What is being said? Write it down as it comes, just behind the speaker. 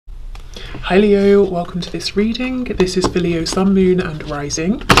Hi Leo, welcome to this reading. This is for Leo Sun, Moon and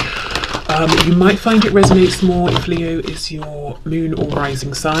Rising. You might find it resonates more if Leo is your Moon or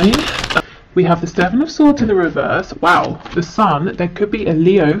Rising sign. We have the Seven of Swords in the reverse. Wow, the Sun. There could be a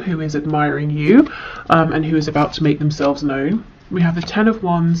Leo who is admiring you and who is about to make themselves known. We have the Ten of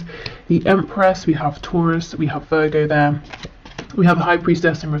Wands, the Empress, we have Taurus, we have Virgo there. We have the High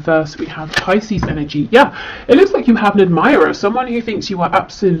Priestess in reverse. We have Pisces energy. Yeah, it looks like you have an admirer, someone who thinks you are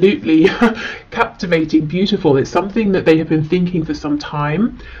absolutely captivating, beautiful. It's something that they have been thinking for some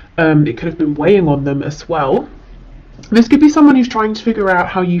time. It could have been weighing on them as well. This could be someone who's trying to figure out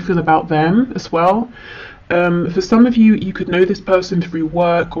how you feel about them as well. For some of you, you could know this person through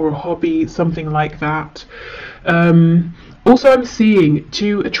work or a hobby, something like that. Also, I'm seeing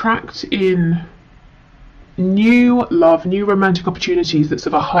to attract in new love, new romantic opportunities that's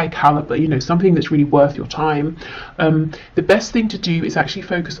of a high caliber, you know, something that's really worth your time. The best thing to do is actually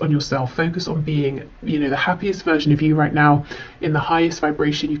focus on yourself, focus on being, you know, the happiest version of you right now, in the highest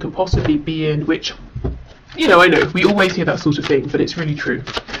vibration you can possibly be in, which, you know, I know we always hear that sort of thing, but it's really true.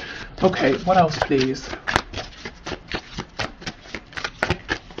 Okay, what else please?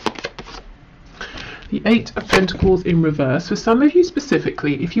 The Eight of Pentacles in reverse. For some of you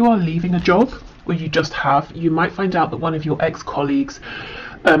specifically, if you are leaving a job, or you just have, you might find out that one of your ex-colleagues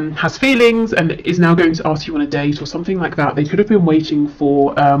has feelings and is now going to ask you on a date or something like that. They could have been waiting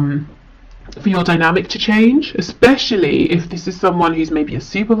for your dynamic to change, especially if this is someone who's maybe a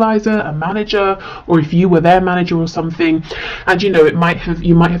supervisor, a manager, or if you were their manager or something, and you know,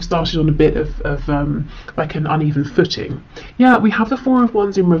 you might have started on a bit of like an uneven footing. Yeah, we have the Four of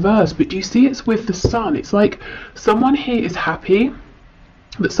Wands in reverse, but do you see it's with the Sun? It's like someone here is happy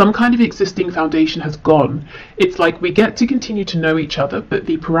that some kind of existing foundation has gone. It's like we get to continue to know each other, but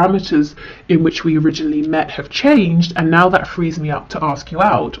the parameters in which we originally met have changed, and now that frees me up to ask you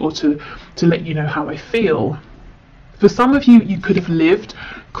out or to let you know how I feel. For some of you, you could have lived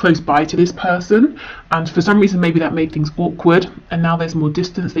close by to this person, and for some reason maybe that made things awkward, and now there's more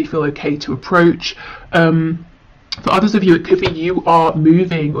distance, they feel okay to approach. For others of you, it could be you are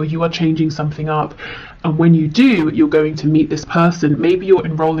moving or you are changing something up, and when you do, you're going to meet this person. Maybe you're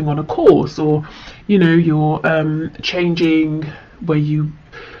enrolling on a course, or you know, you're changing where you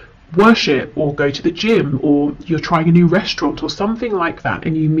worship or go to the gym, or you're trying a new restaurant or something like that,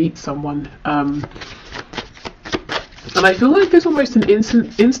 and you meet someone. And I feel like there's almost an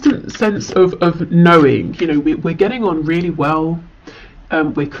instant sense of knowing, you know, we're getting on really well.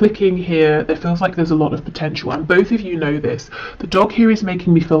 We're clicking here. There feels like there's a lot of potential, and both of you know this. The dog here is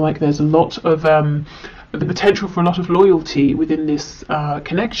making me feel like there's a lot of the potential for a lot of loyalty within this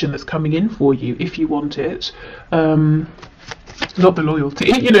connection that's coming in for you, if you want it. Not the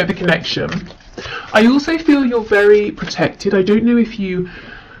loyalty, you know, the connection. I also feel you're very protected. I don't know if you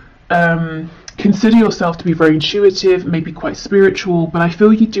consider yourself to be very intuitive, maybe quite spiritual, but I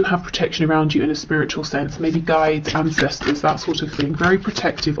feel you do have protection around you in a spiritual sense, maybe guides, ancestors, that sort of thing, very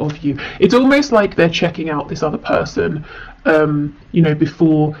protective of you. It's almost like they're checking out this other person, you know,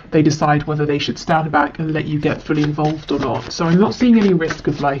 before they decide whether they should stand back and let you get fully involved or not. So I'm not seeing any risk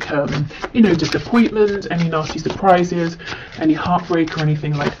of like, you know, disappointment, any nasty surprises, any heartbreak or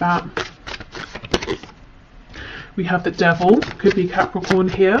anything like that. We have the Devil, could be Capricorn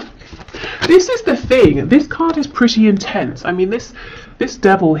here. This is the thing, this card is pretty intense. I mean, this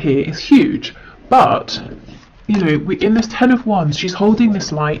Devil here is huge, but you know, in this Ten of Wands, she's holding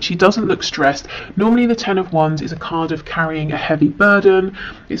this light. She doesn't look stressed. Normally the Ten of Wands is a card of carrying a heavy burden.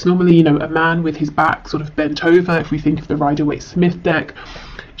 It's normally, you know, a man with his back sort of bent over, if we think of the Rider-Waite-Smith deck.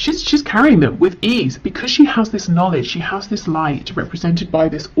 She's carrying them with ease because she has this knowledge, she has this light represented by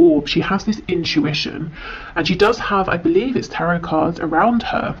this orb, she has this intuition, and she does have, I believe it's tarot cards around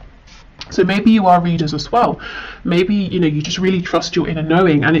her. So maybe you are readers as well. Maybe, you know, you just really trust your inner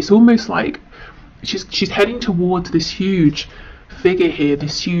knowing, and it's almost like she's heading towards this huge figure here,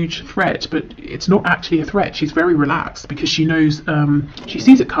 this huge threat, but it's not actually a threat. She's very relaxed because she knows, she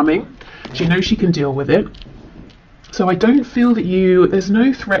sees it coming, she knows she can deal with it. So I don't feel that there's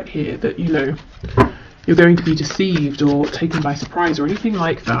no threat here that, you know, you're going to be deceived or taken by surprise or anything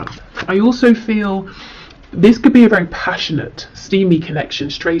like that. I also feel this could be a very passionate, steamy connection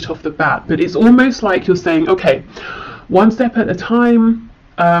straight off the bat, but it's almost like you're saying, okay, one step at a time.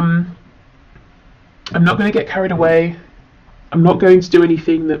 I'm not going to get carried away. I'm not going to do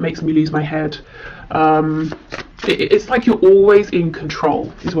anything that makes me lose my head. It's like you're always in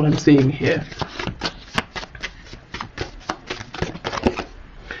control, is what I'm seeing here.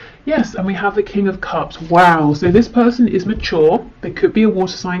 Yes, and we have the King of Cups. Wow, so this person is mature. They could be a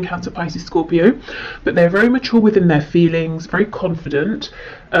water sign, Cancer, Pisces, Scorpio, but they're very mature within their feelings, very confident.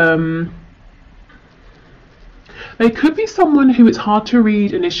 They could be someone who it's hard to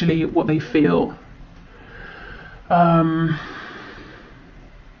read initially what they feel.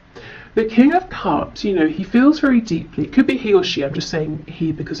 The King of Cups, you know, he feels very deeply. It could be he or she, I'm just saying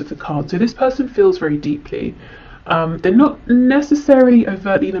he because of the card. So this person feels very deeply. They're not necessarily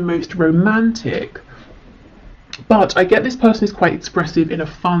overtly the most romantic, but I get this person is quite expressive in a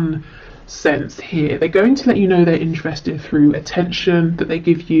fun sense here. They're going to let you know they're interested through attention that they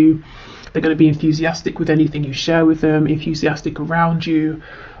give you. They're going to be enthusiastic with anything you share with them, enthusiastic around you.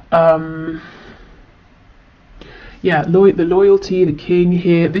 Yeah, the loyalty, the king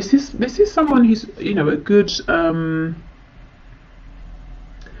here. This is someone who's, you know, a good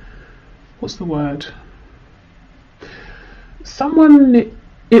what's the word? Someone,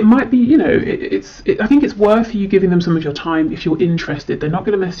 it might be, you know, I think it's worth you giving them some of your time if you're interested. They're not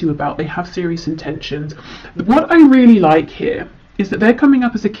going to mess you about. They have serious intentions. What I really like here is that they're coming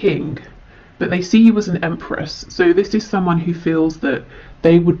up as a king, but they see you as an empress. So this is someone who feels that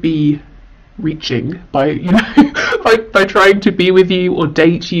they would be reaching by, you know, by trying to be with you or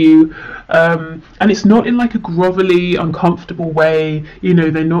date you, and it's not in like a grovelly, uncomfortable way. You know,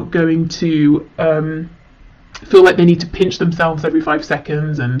 they're not going to feel like they need to pinch themselves every 5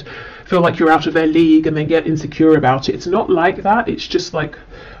 seconds and feel like you're out of their league and they get insecure about it. It's not like that. It's just like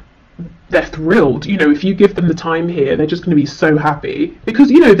they're thrilled. You know, if you give them the time here, they're just going to be so happy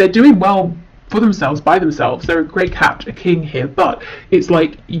because, you know, they're doing well for themselves, by themselves. They're a great cat, a king here, but it's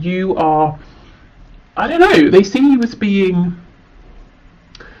like you are, I don't know, they see you as being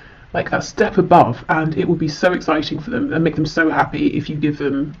like that step above, and it will be so exciting for them and make them so happy if you give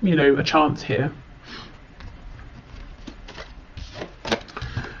them, you know, a chance here.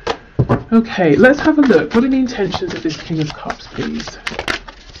 Okay, let's have a look. What are the intentions of this King of Cups, please?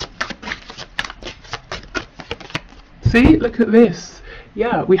 See, look at this.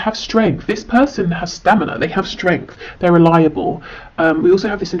 Yeah, we have strength. This person has stamina. They have strength. They're reliable. We also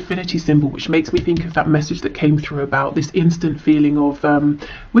have this infinity symbol, which makes me think of that message that came through about this instant feeling of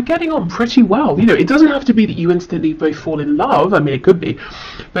we're getting on pretty well. You know, it doesn't have to be that you instantly both fall in love. I mean, it could be,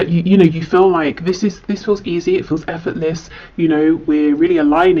 but you know, you feel like this feels easy. It feels effortless. You know, we're really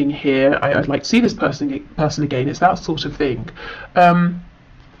aligning here. I'd like to see this person again. It's that sort of thing.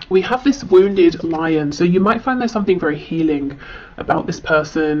 We have this wounded lion, so you might find there's something very healing about this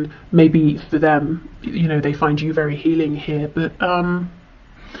person. Maybe for them, you know, they find you very healing here, but I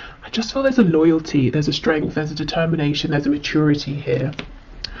just feel there's a loyalty, there's a strength, there's a determination, there's a maturity here.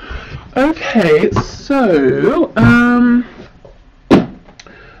 Okay, so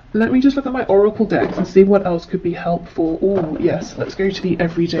let me just look at my oracle decks and see what else could be helpful. Oh yes, let's go to the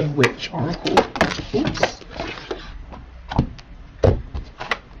Everyday Witch oracle. Oops.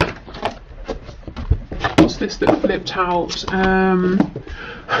 This that flipped out?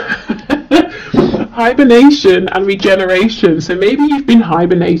 Hibernation and regeneration. So maybe you've been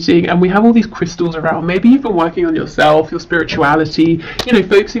hibernating and we have all these crystals around. Maybe you've been working on yourself, your spirituality, you know,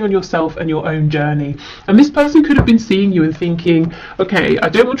 focusing on yourself and your own journey. And this person could have been seeing you and thinking, okay, I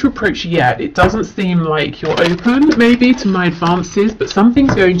don't want to approach you yet. It doesn't seem like you're open maybe to my advances, but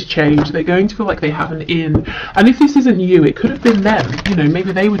something's going to change. They're going to feel like they have an in. And if this isn't you, it could have been them. You know,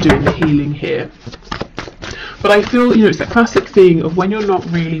 maybe they were doing the healing here. But I feel, you know, it's that classic thing of when you're not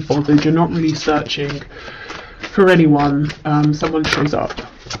really bothered, you're not really searching for anyone, someone shows up.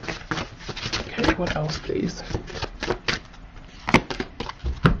 Okay, what else, please?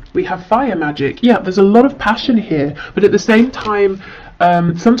 We have fire magic. Yeah, there's a lot of passion here, but at the same time,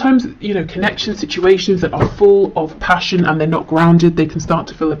 sometimes, you know, connection situations that are full of passion and they're not grounded, they can start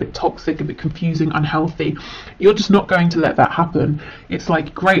to feel a bit toxic, a bit confusing, unhealthy. You're just not going to let that happen. It's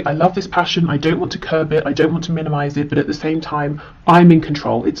like, great, I love this passion, I don't want to curb it, I don't want to minimize it, but at the same time, I'm in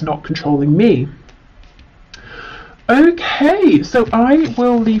control. It's not controlling me. Okay, so I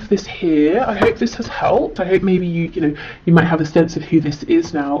will leave this here. I hope this has helped. I hope maybe you might have a sense of who this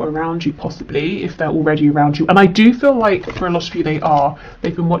is now around you, possibly, if they're already around you. And I do feel like for a lot of you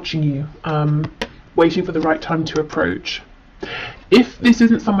they've been watching you, waiting for the right time to approach. If this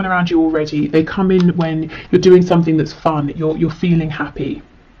isn't someone around you already, they come in when you're doing something that's fun, you're feeling happy.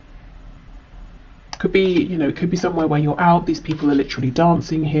 Could be, you know, it could be somewhere where you're out, these people are literally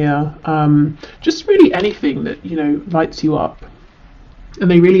dancing here, just really anything that, you know, lights you up, and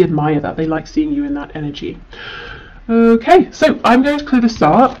they really admire that. They like seeing you in that energy. Okay, so I'm going to clear this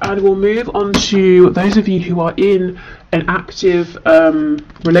up and we'll move on to those of you who are in an active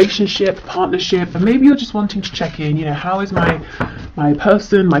relationship, partnership, and maybe you're just wanting to check in, you know, how is my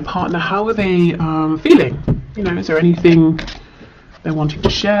person, my partner, how are they feeling? You know, is there anything they're wanting to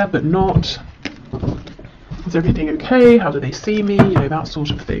share but not? Is everything okay? How do they see me? You know, that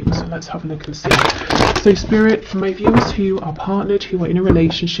sort of thing. So let's have a look and see. So Spirit, for my viewers who are partnered, who are in a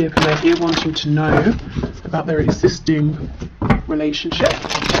relationship, and they're here wanting to know about their existing relationship,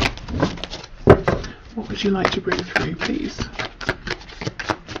 what would you like to bring through, please?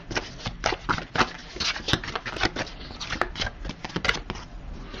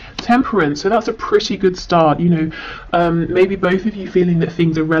 Temperance, so that's a pretty good start. You know, maybe both of you feeling that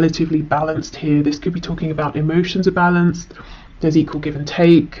things are relatively balanced here. This could be talking about emotions are balanced, there's equal give and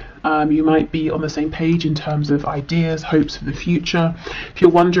take. You might be on the same page in terms of ideas, hopes for the future. If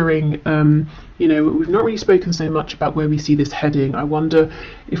you're wondering, you know, we've not really spoken so much about where we see this heading. I wonder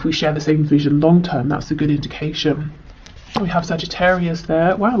if we share the same vision long term. That's a good indication. We have Sagittarius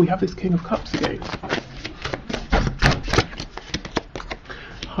there. Wow, we have this King of Cups again.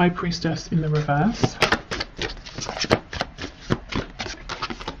 High Priestess in the reverse,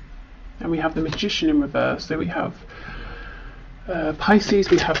 and we have the Magician in reverse. So we have Pisces,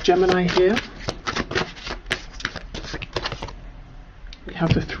 we have Gemini here, we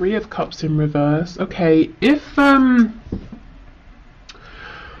have the Three of Cups in reverse. Okay, if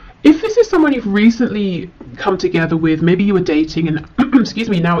this is someone you've recently come together with, maybe you were dating and excuse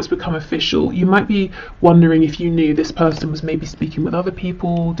me, now it's become official, you might be wondering if you knew this person was maybe speaking with other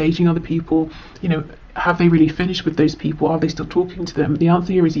people, dating other people, you know, have they really finished with those people? Are they still talking to them? The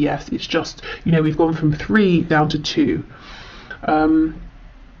answer here is yes. It's just, you know, we've gone from 3 down to 2.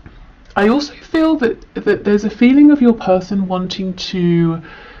 I also feel that there's a feeling of your person wanting to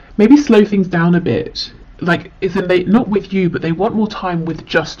maybe slow things down a bit. Like, isn't they not with you, but they want more time with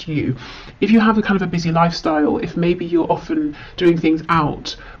just you. If you have a kind of a busy lifestyle, if maybe you're often doing things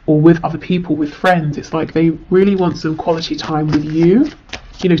out or with other people, with friends, it's like they really want some quality time with you,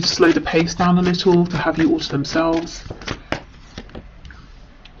 you know, to slow the pace down a little, to have you all to themselves.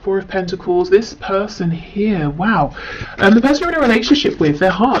 Four of Pentacles, this person here, wow. The person you're in a relationship with,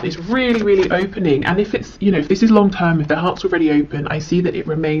 their heart is really, really opening. And if it's, you know, if this is long term, if their heart's already open, I see that it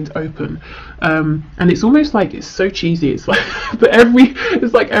remains open. And it's almost like, it's so cheesy. It's like, but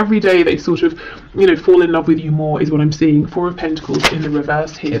it's like every day they sort of, you know, fall in love with you more is what I'm seeing. Four of Pentacles in the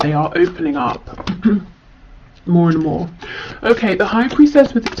reverse here. They are opening up. More and more. Okay, the High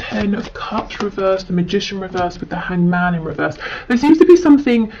Priestess with the Ten of Cups reversed, the Magician reversed with the Hanged Man in reverse. There seems to be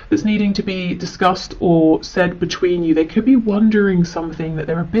something that's needing to be discussed or said between you. They could be wondering something that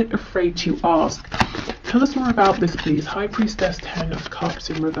they're a bit afraid to ask. Tell us more about this, please. High Priestess, Ten of Cups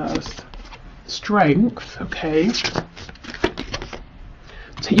in reverse. Strength, okay.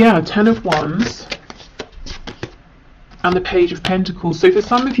 Yeah, Ten of Wands. And the Page of Pentacles. So for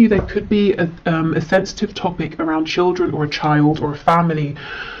some of you, there could be a sensitive topic around children or a child or a family.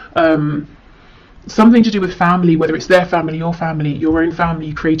 Something to do with family, whether it's their family, your own family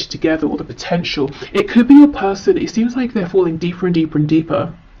you created together, or the potential. It could be your person. It seems like they're falling deeper and deeper and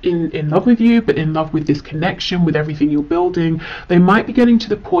deeper in love with you, but in love with this connection, with everything you're building. They might be getting to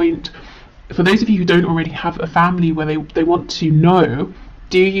the point, for those of you who don't already have a family, where they want to know,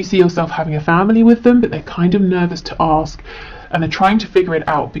 do you see yourself having a family with them? But they're kind of nervous to ask, and they're trying to figure it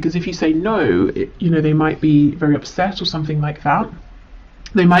out, because if you say no, you know, they might be very upset or something like that.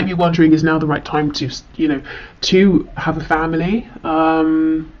 They might be wondering, is now the right time to, you know, to have a family?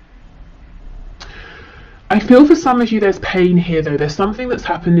 I feel for some of you there's pain here though. There's something that's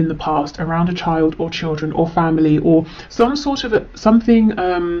happened in the past around a child or children or family, or some sort of something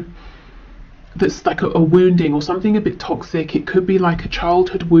that's like a wounding or something a bit toxic. It could be like a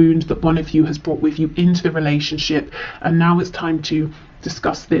childhood wound that one of you has brought with you into the relationship, and now it's time to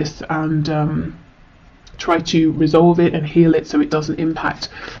discuss this and try to resolve it and heal it so it doesn't impact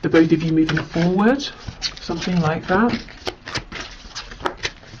the both of you moving forward. Something like that.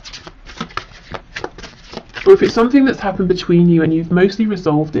 Or if it's something that's happened between you and you've mostly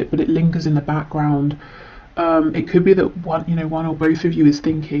resolved it, but it lingers in the background, it could be that one or both of you is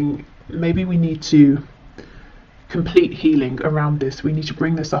thinking, maybe we need to complete healing around this. We need to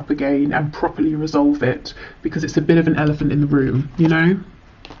bring this up again and properly resolve it, because it's a bit of an elephant in the room, you know?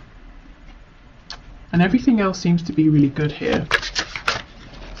 And everything else seems to be really good here.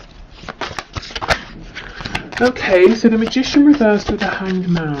 Okay, so the Magician reversed with the Hanged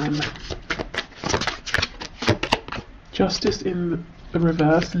Man. Justice in the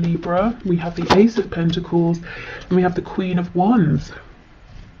reverse, Libra. We have the Ace of Pentacles, and we have the Queen of Wands.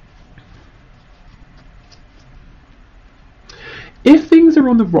 If things are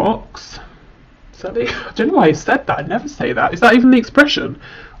on the rocks, I don't know why I said that. I never say that. Is that even the expression?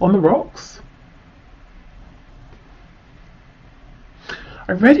 On the rocks?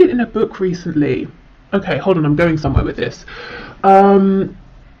 I read it in a book recently. Okay, hold on, I'm going somewhere with this.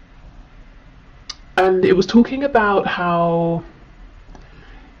 and it was talking about how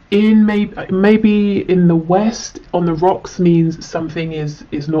in maybe in the West on the rocks means something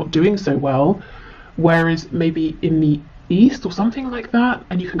is not doing so well, whereas maybe in the East or something like that,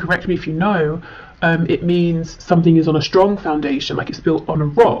 and you can correct me if you know, it means something is on a strong foundation, like it's built on a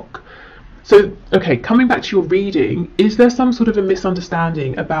rock. So, okay, coming back to your reading, is there some sort of a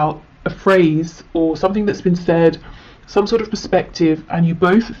misunderstanding about a phrase or something that's been said, some sort of perspective, and you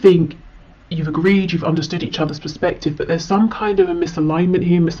both think you've agreed, you've understood each other's perspective, but there's some kind of a misalignment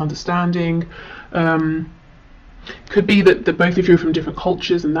here, misunderstanding? Could be that both of you are from different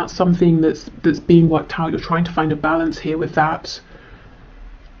cultures, and that's something that's being worked out. You're trying to find a balance here with that.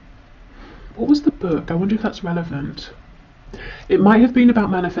 What was the book? I wonder if that's relevant. It might have been about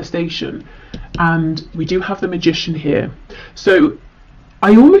manifestation, and we do have the Magician here. So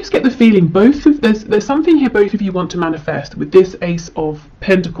I almost get the feeling there's something here both of you want to manifest with this Ace of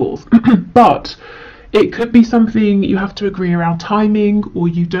Pentacles, but it could be something you have to agree around timing, or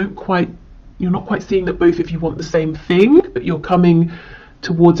you're not quite seeing that both of you want the same thing, but you're coming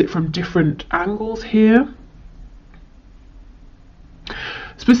towards it from different angles here.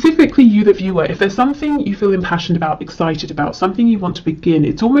 Specifically you, the viewer, if there's something you feel impassioned about, excited about, something you want to begin,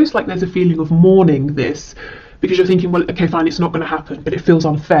 it's almost like there's a feeling of mourning this, because you're thinking, well, okay, fine, it's not going to happen, but it feels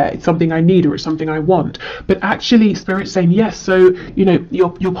unfair. It's something I need, or it's something I want. But actually, Spirit's saying, yes, so, you know,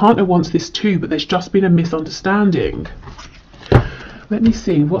 your partner wants this too, but there's just been a misunderstanding. Let me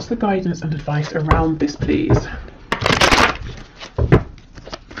see, what's the guidance and advice around this, please?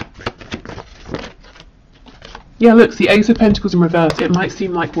 Yeah, look, the Ace of Pentacles in reverse. It might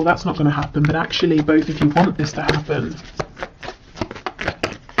seem like, well, that's not going to happen, but actually both of you want this to happen.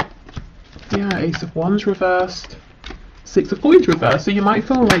 Yeah, Ace of Wands reversed, Six of Coins reversed. So you might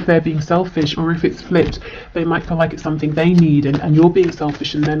feel like they're being selfish, or if it's flipped, they might feel like it's something they need, and you're being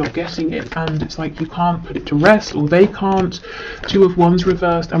selfish and they're not getting it, and it's like you can't put it to rest, or they can't. Two of Wands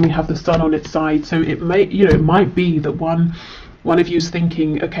reversed, and we have the Sun on its side. So it might be that one of you is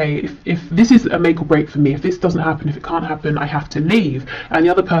thinking, okay, if this is a make or break for me, if this doesn't happen, if it can't happen, I have to leave. And the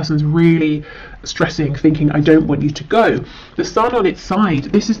other person's really stressing, thinking, I don't want you to go. The Sun on its side,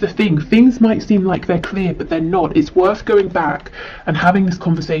 this is the thing, things might seem like they're clear, but they're not. It's worth going back and having this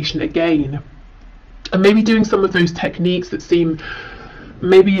conversation again, and maybe doing some of those techniques that seem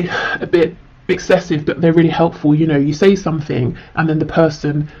maybe a bit excessive, but they're really helpful. You know, you say something and then the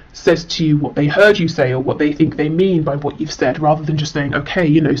person says to you what they heard you say, or what they think they mean by what you've said, rather than just saying, okay,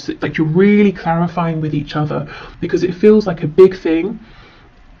 you know, so, like, you're really clarifying with each other, because it feels like a big thing,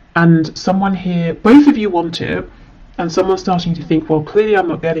 and someone here, both of you want it, and someone's starting to think, well, clearly I'm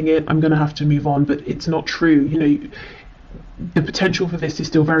not getting it, I'm going to have to move on. But it's not true. You know, the potential for this is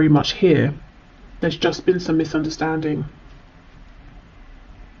still very much here. There's just been some misunderstanding.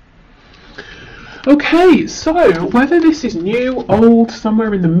 Okay, so whether this is new, old,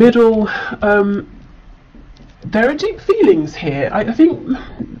 somewhere in the middle, there are deep feelings here. I think,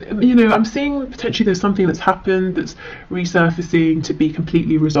 you know, I'm seeing potentially there's something that's happened that's resurfacing to be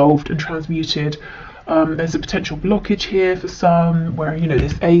completely resolved and transmuted. There's a potential blockage here for some, where, you know,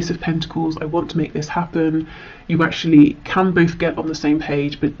 this Ace of Pentacles, I want to make this happen. You actually can both get on the same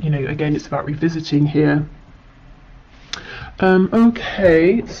page, but, you know, again, it's about revisiting here.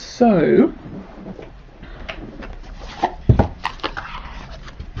 Okay, so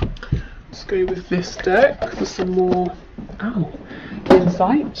go with this deck for some more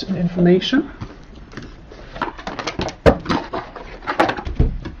insight and information.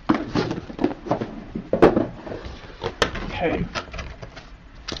 Okay.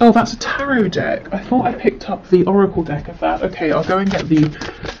 Oh, that's a tarot deck. I thought I picked up the oracle deck of that. Okay, I'll go and get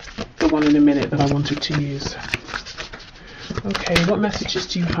the one in a minute that I wanted to use. Okay, what messages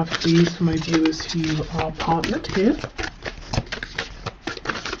do you have, please, for my viewers who are partnered here?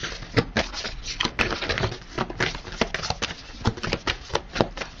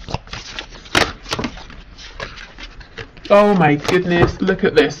 Oh my goodness, look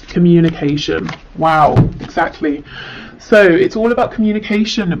at this, communication. Wow, exactly. So it's all about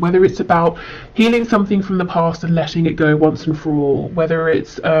communication, whether it's about healing something from the past and letting it go once and for all, whether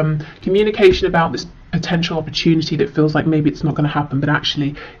it's communication about this potential opportunity that feels like maybe it's not going to happen, but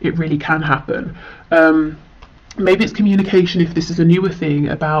actually it really can happen. Maybe it's communication, if this is a newer thing,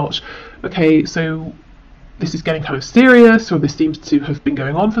 about, okay, so this is getting kind of serious, or this seems to have been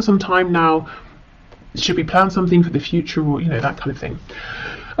going on for some time now. Should we plan something for the future, or, you know, that kind of thing.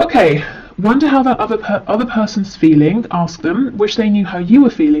 Okay, wonder how that other person's feeling. Ask them. Wish they knew how you were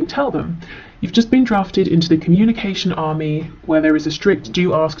feeling. Tell them. You've just been drafted into the communication army, where there is a strict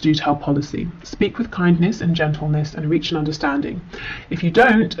do ask, do tell policy. Speak with kindness and gentleness and reach an understanding. If you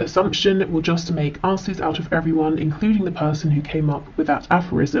don't, assumption will just make asses out of everyone, including the person who came up with that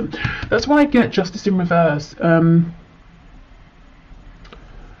aphorism. That's why I get justice in reverse.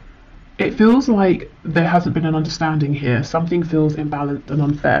 It feels like there hasn't been an understanding here. Something feels imbalanced and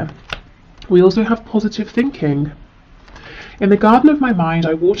unfair. We also have positive thinking. In the garden of my mind,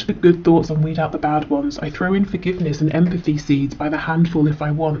 I water the good thoughts and weed out the bad ones. I throw in forgiveness and empathy seeds by the handful if I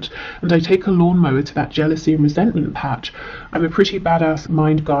want, and I take a lawnmower to that jealousy and resentment patch. I'm a pretty badass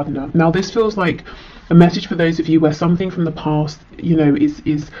mind gardener. Now, this feels like a message for those of you where something from the past, you know,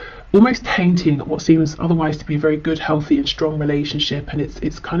 is almost tainting what seems otherwise to be a very good, healthy and strong relationship, and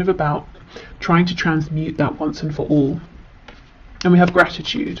it's kind of about trying to transmute that once and for all. And we have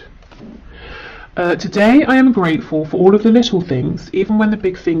gratitude. Today I am grateful for all of the little things. Even when the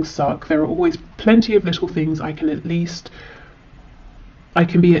big things suck, there are always plenty of little things I can be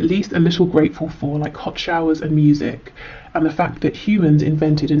at least a little grateful for, like hot showers and music, and the fact that humans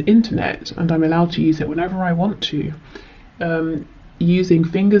invented an internet and I'm allowed to use it whenever I want to, using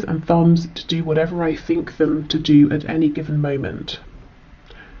fingers and thumbs to do whatever I think them to do at any given moment.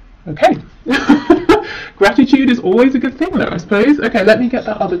 Okay. Gratitude is always a good thing though, I suppose. Okay, let me get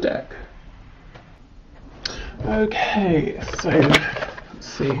that other deck. Okay, so let's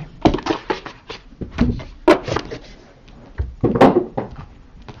see.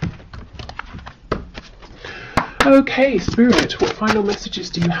 Okay, Spirit, what final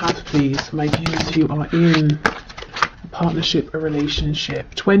messages do you have, please, my viewers who are in a partnership, a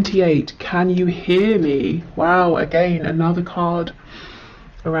relationship? 28, can you hear me? Wow, again, another card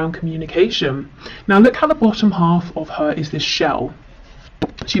around communication. Now look how the bottom half of her is this shell.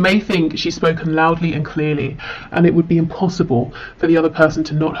 She may think she's spoken loudly and clearly, and it would be impossible for the other person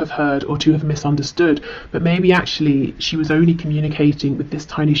to not have heard or to have misunderstood, but maybe actually she was only communicating with this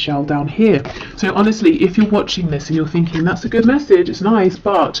tiny shell down here. So honestly, if you're watching this and you're thinking, that's a good message, it's nice,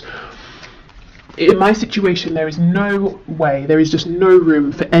 but in my situation there is no way, there is just no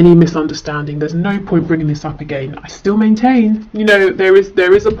room for any misunderstanding. There's no point bringing this up again. I still maintain, you know, there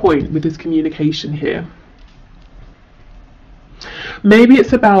is a point with this communication here. Maybe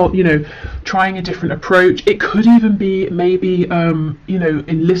it's about, you know, trying a different approach. It could even be maybe, you know,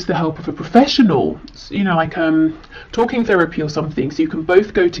 enlist the help of a professional, you know, like talking therapy or something, so you can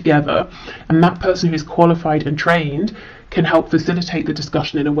both go together and that person who is qualified and trained can help facilitate the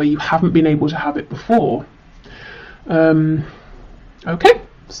discussion in a way you haven't been able to have it before. Okay,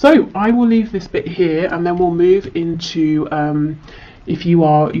 so I will leave this bit here and then we'll move into if you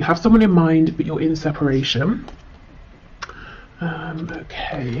have someone in mind but you're in separation.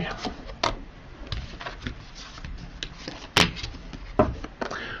 Okay. I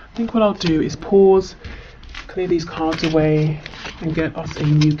think what I'll do is pause, clear these cards away, and get us a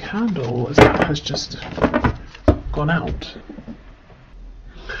new candle, as that has just gone out.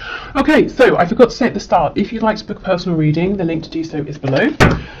 Okay, so I forgot to say at the start, if you'd like to book a personal reading, the link to do so is below.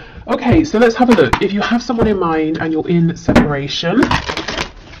 Okay, so let's have a look. If you have someone in mind and you're in separation,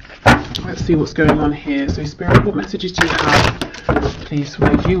 let's see what's going on here. So Spirit, what messages do you have, please, for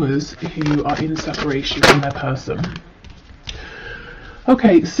my viewers who are in separation from their person?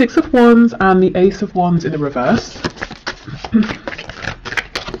 Okay, 6 of Wands and the Ace of Wands in the reverse.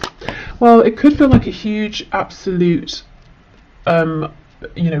 Well, it could feel like a huge, absolute,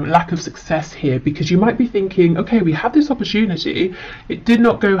 you know, lack of success here, because you might be thinking, okay, we had this opportunity, it did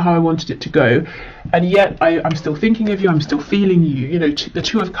not go how I wanted it to go, and yet I'm still thinking of you, I'm still feeling you. You know, the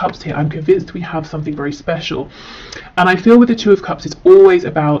Two of Cups here, I'm convinced we have something very special, and I feel with the Two of Cups it's always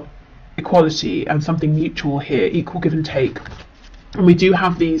about equality and something mutual here, equal give and take. And we do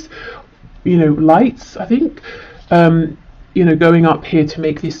have these, you know, lights, I think, you know, going up here to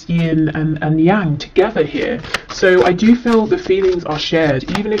make this yin and yang together here. So I do feel the feelings are shared,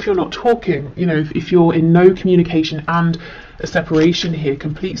 even if you're not talking. You know, if you're in no communication and a separation here,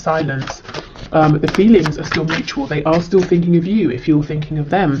 complete silence, the feelings are still mutual. They are still thinking of you if you're thinking of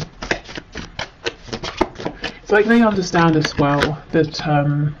them. It's like they understand as well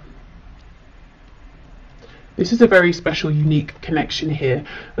that this is a very special, unique connection here,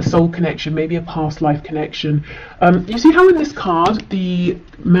 a soul connection, maybe a past life connection. You see how in this card, the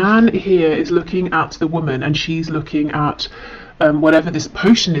man here is looking at the woman and she's looking at whatever this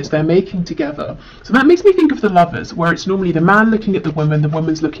potion is they're making together. So that makes me think of the Lovers, where it's normally the man looking at the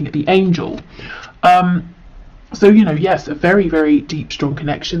woman's looking at the angel. So, you know, yes, a very, very deep, strong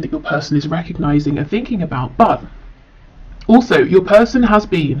connection that your person is recognizing and thinking about, but Also, your person has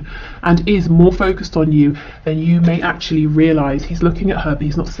been and is more focused on you than you may actually realise. He's looking at her, but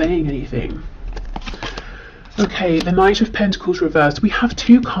he's not saying anything. Okay, the Knight of Pentacles reversed. We have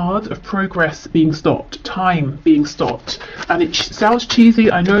two cards of progress being stopped, time being stopped. And it sounds cheesy,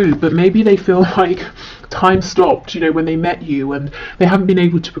 I know, but maybe they feel like time stopped, you know, when they met you and they haven't been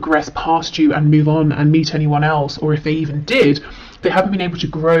able to progress past you and move on and meet anyone else. Or if they even did, they haven't been able to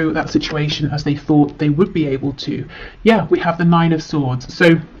grow that situation as they thought they would be able to. Yeah, we have the Nine of Swords.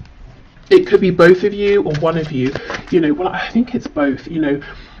 So it could be both of you or one of you, you know, well, I think it's both, you know,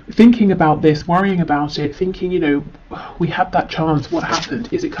 thinking about this, worrying about it, thinking, you know, we had that chance, what happened?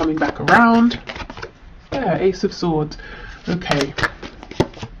 Is it coming back around? Yeah, Ace of Swords. Okay.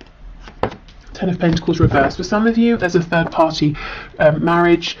 Ten of Pentacles reversed. For some of you, there's a third party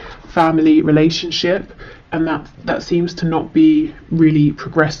marriage, family, relationship, and that seems to not be really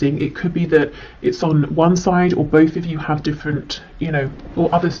progressing. It could be that it's on one side, or both of you have different, you know, or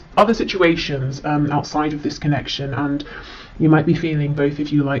other situations outside of this connection, and you might be feeling, both of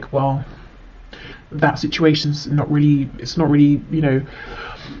you, like, well, that situation's not really, you know,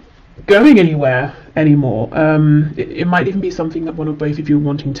 going anywhere anymore. It might even be something that one or both of you are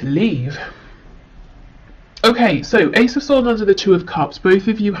wanting to leave. Okay, so Ace of Swords under the Two of Cups. Both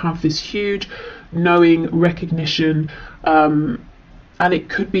of you have this huge knowing, recognition, and it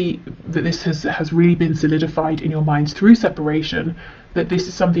could be that this has really been solidified in your minds through separation, that this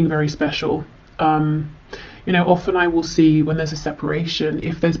is something very special. You know, often I will see when there's a separation,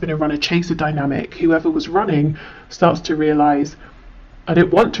 if there's been a runner-chaser dynamic, whoever was running starts to realise, I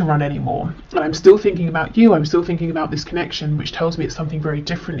don't want to run anymore. And I'm still thinking about you, I'm still thinking about this connection, which tells me it's something very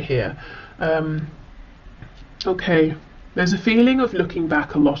different here. Okay, there's a feeling of looking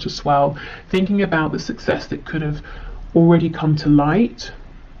back a lot as well, thinking about the success that could have already come to light.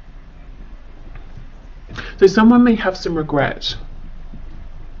 So someone may have some regret,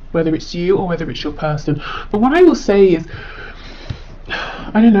 whether it's you or whether it's your person. But what I will say is,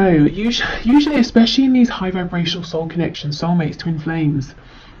 I don't know, usually, especially in these high vibrational soul connections, soulmates, twin flames,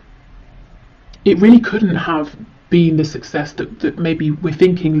 it really couldn't have been the success that maybe we're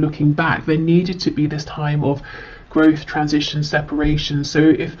thinking looking back. There needed to be this time of growth, transition, separation. So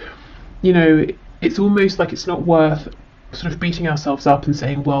if, you know, it's almost like it's not worth sort of beating ourselves up and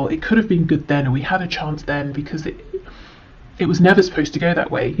saying, well, it could have been good then, or we had a chance then, because it was never supposed to go that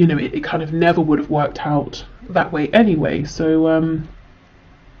way. You know, it kind of never would have worked out that way anyway. So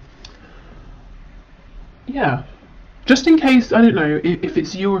yeah, just in case, I don't know if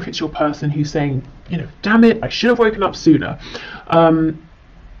it's you or if it's your person who's saying, you know, damn it, I should have woken up sooner.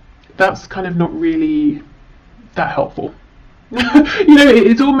 That's kind of not really that helpful. You know,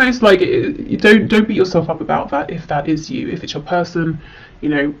 it's almost like you don't beat yourself up about that if that is you. If it's your person, you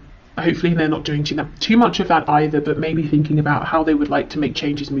know, hopefully they're not doing too much of that either, but maybe thinking about how they would like to make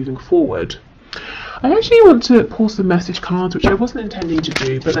changes moving forward. I actually want to pull some message cards, which I wasn't intending to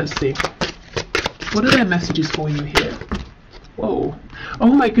do, but let's see. What are their messages for you here? Whoa.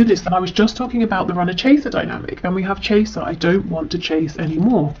 Oh my goodness, and I was just talking about the runner-chaser dynamic, and we have chaser. I don't want to chase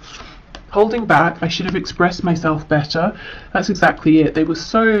anymore. Holding back, I should have expressed myself better. That's exactly it. They were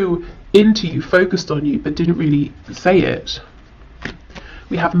so into you, focused on you, but didn't really say it.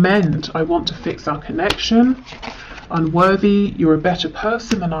 We have mend. I want to fix our connection. Unworthy. You're a better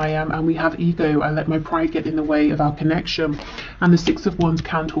person than I am. And we have ego. I let my pride get in the way of our connection. And the Six of Wands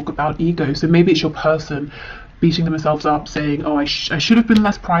can talk about ego. So maybe it's your person beating themselves up, saying, oh, I should have been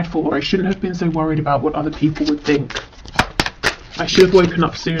less prideful, or I shouldn't have been so worried about what other people would think. I should have woken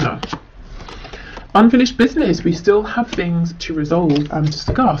up sooner. Unfinished business. We still have things to resolve and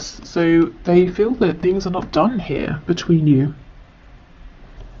discuss. So they feel that things are not done here between you.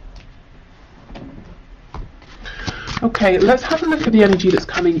 Okay, let's have a look at the energy that's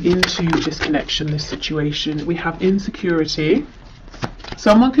coming into this connection, this situation. We have insecurity.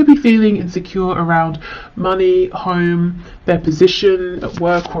 Someone could be feeling insecure around money, home, their position at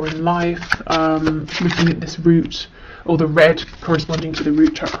work or in life. Looking at this root, or the red corresponding to the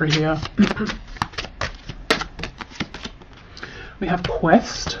root chakra here. We have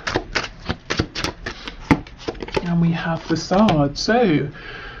quest. And we have facade. So,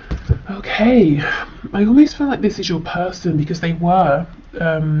 okay, I almost feel like this is your person, because they were,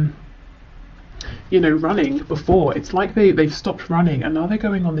 you know, running before. It's like they've stopped running, and now they're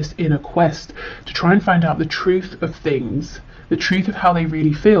going on this inner quest to try and find out the truth of things, the truth of how they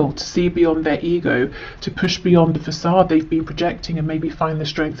really feel, to see beyond their ego, to push beyond the facade they've been projecting, and maybe find the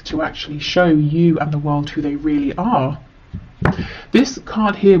strength to actually show you and the world who they really are. This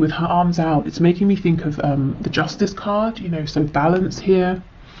card here with her arms out, it's making me think of the Justice card, you know, so balance here.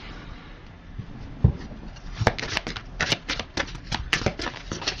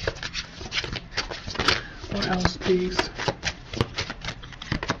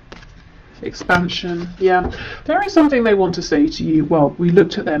 Expansion. Yeah, there is something they want to say to you. Well, we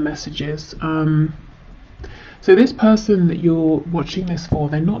looked at their messages. So this person that you're watching this for,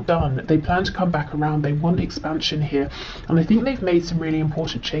 they're not done. They plan to come back around. They want expansion here. And I think they've made some really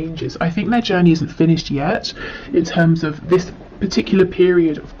important changes. I think their journey isn't finished yet in terms of this particular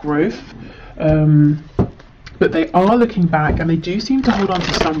period of growth. But they are looking back, and they do seem to hold on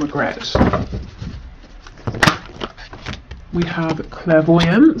to some regret. We have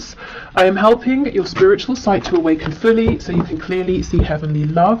clairvoyance. I am helping your spiritual sight to awaken fully so you can clearly see heavenly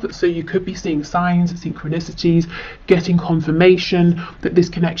love. So you could be seeing signs, synchronicities, getting confirmation that this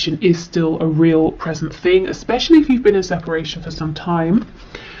connection is still a real present thing, especially if you've been in separation for some time.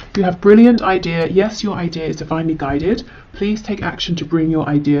 You have brilliant idea. Yes, your idea is divinely guided. Please take action to bring your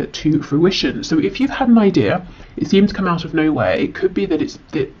idea to fruition. So if you've had an idea, it seems to come out of nowhere. It could be that it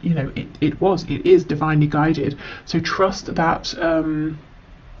is divinely guided. So trust that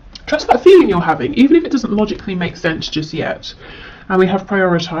feeling you're having, even if it doesn't logically make sense just yet. And we have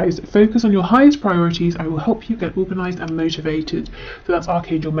prioritized. Focus on your highest priorities. I will help you get organized and motivated. So that's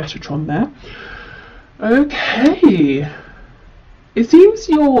Archangel Metatron there. Okay. It seems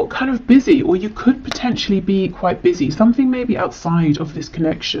you're kind of busy, or you could potentially be quite busy. Something maybe outside of this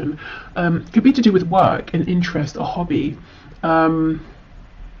connection. Could be to do with work, an interest, a hobby.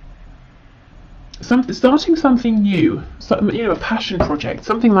 Starting something new, a passion project,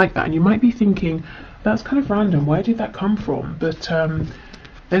 something like that. And you might be thinking, that's kind of random. Where did that come from? But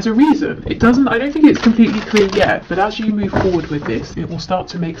there's a reason. I don't think it's completely clear yet, but as you move forward with this, it will start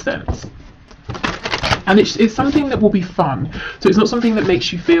to make sense. And it's something that will be fun. So it's not something that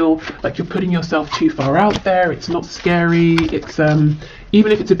makes you feel like you're putting yourself too far out there. It's not scary. It's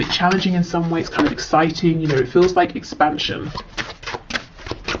even if it's a bit challenging in some way, it's kind of exciting. It feels like expansion.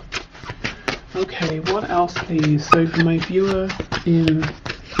 Okay, what else, please? So for my viewer in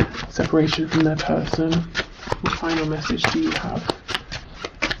separation from their person, what final message do you have?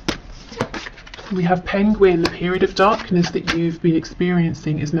 We have Penguin. The period of darkness that you've been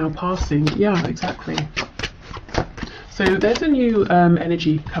experiencing is now passing. Yeah, exactly. So there's a new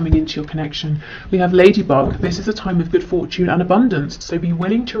energy coming into your connection. We have Ladybug. This is a time of good fortune and abundance. So be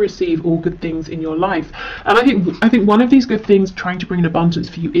willing to receive all good things in your life. And I think one of these good things trying to bring an abundance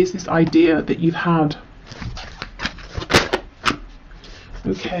for you is this idea that you've had.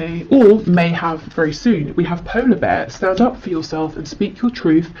 Okay, or may have very soon. We have Polar Bear. Stand up for yourself and speak your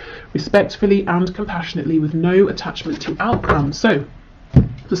truth respectfully and compassionately with no attachment to outcome. So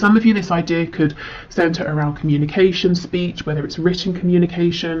for some of you, this idea could center around communication, speech, whether it's written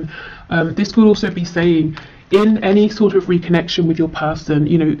communication. This could also be saying in any sort of reconnection with your person,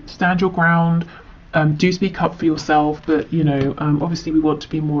 stand your ground, do speak up for yourself, but obviously we want to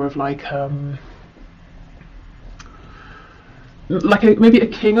be more of maybe a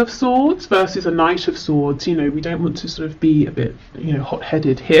king of swords versus a knight of swords. We don't want to sort of be a bit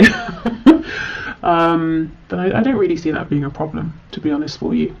hot-headed here. But I don't really see that being a problem, to be honest,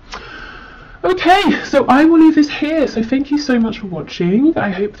 for you. Okay, so I will leave this here. So thank you so much for watching. I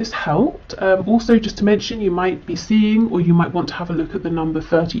hope this helped. Also, just to mention, you might be seeing, or you might want to have a look at the number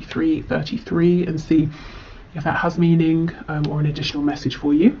 3333 and see if that has meaning or an additional message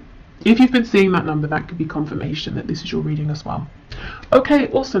for you. If you've been seeing that number, that could be confirmation that this is your reading as well. Okay,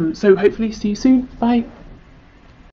 awesome. So hopefully see you soon. Bye.